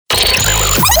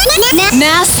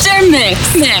MasterMix.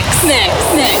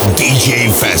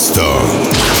 Djfesto.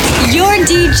 Your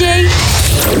DJ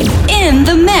in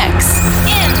the mix.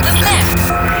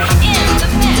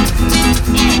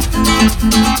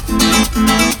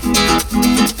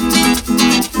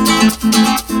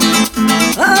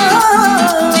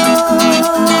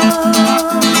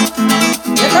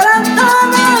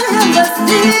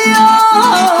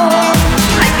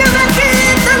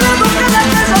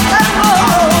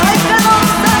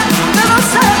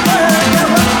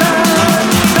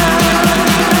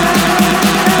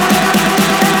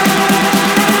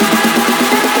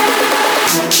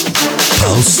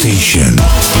 Station.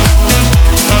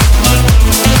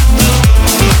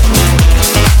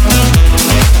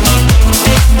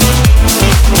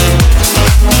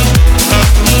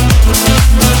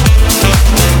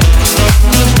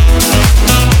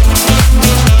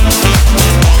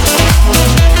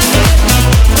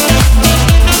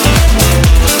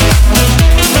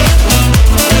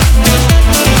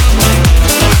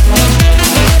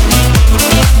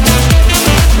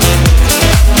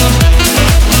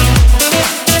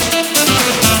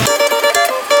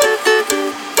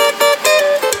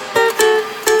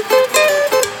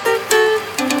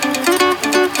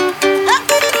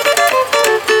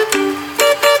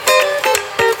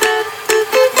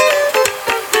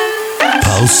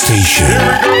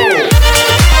 Station.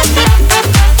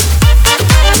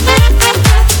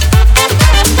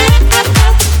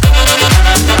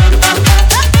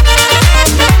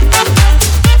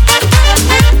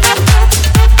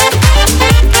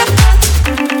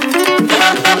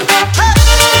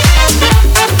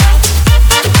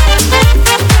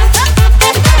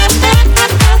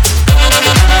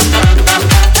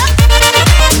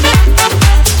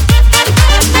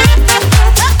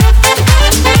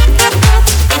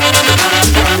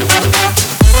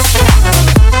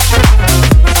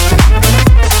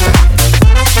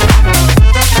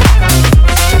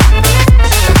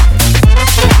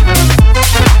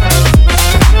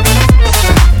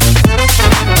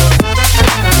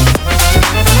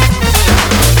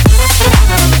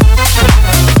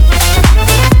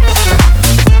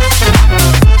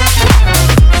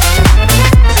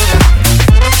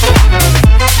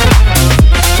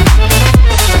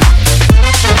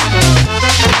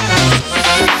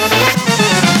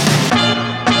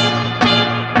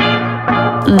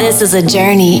 This is a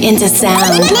journey into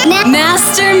sound.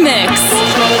 MasterMix.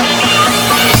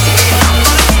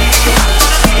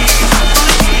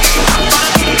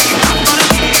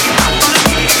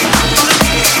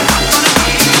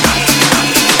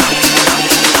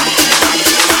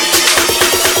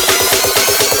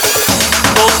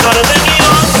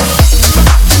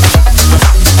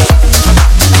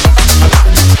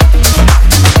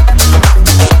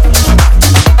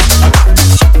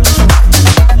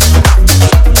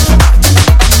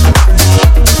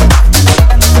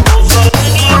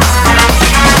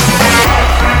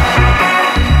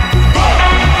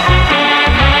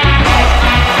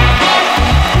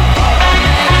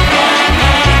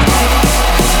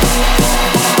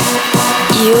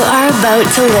 About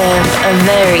to live a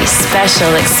very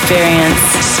special experience.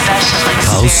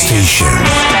 House Station.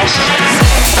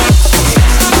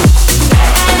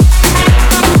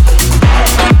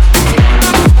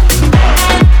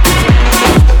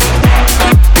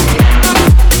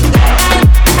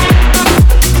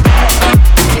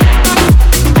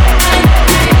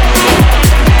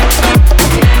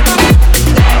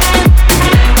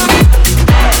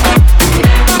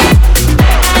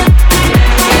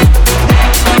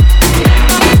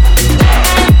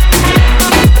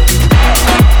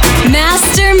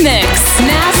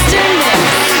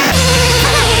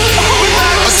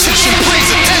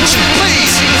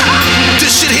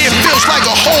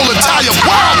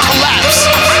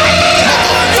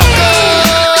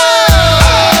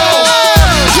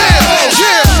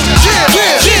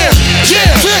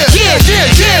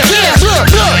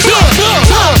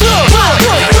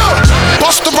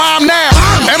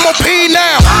 What you want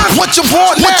now? What you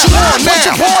want now? What you want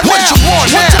now? What you want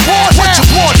now? What you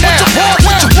want now?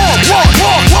 What you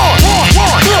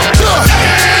want?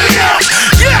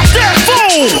 Get that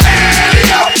fool!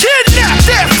 Kidnap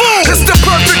that fool! It's the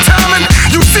perfect timing.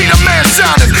 You see the man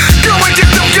shining. Go and get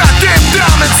them goddamn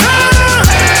diamonds.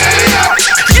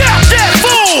 Get that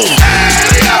fool!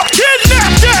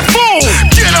 Kidnap that fool!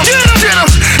 Get him! Get him! Get him!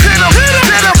 Hit him! Hit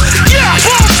him! Hit him! Yeah!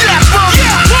 Boom! Yeah! Boom!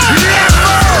 Yeah! Boom!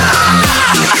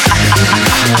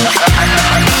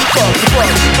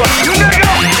 You nigga!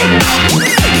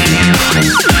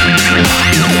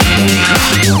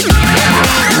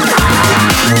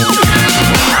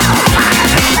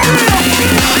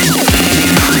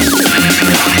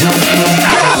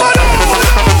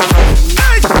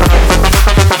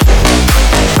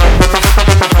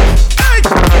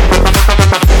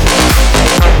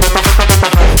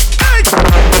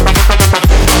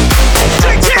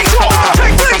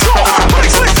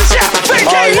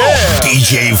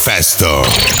 Djfesto.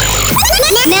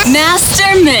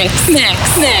 MasterMix.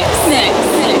 Mix.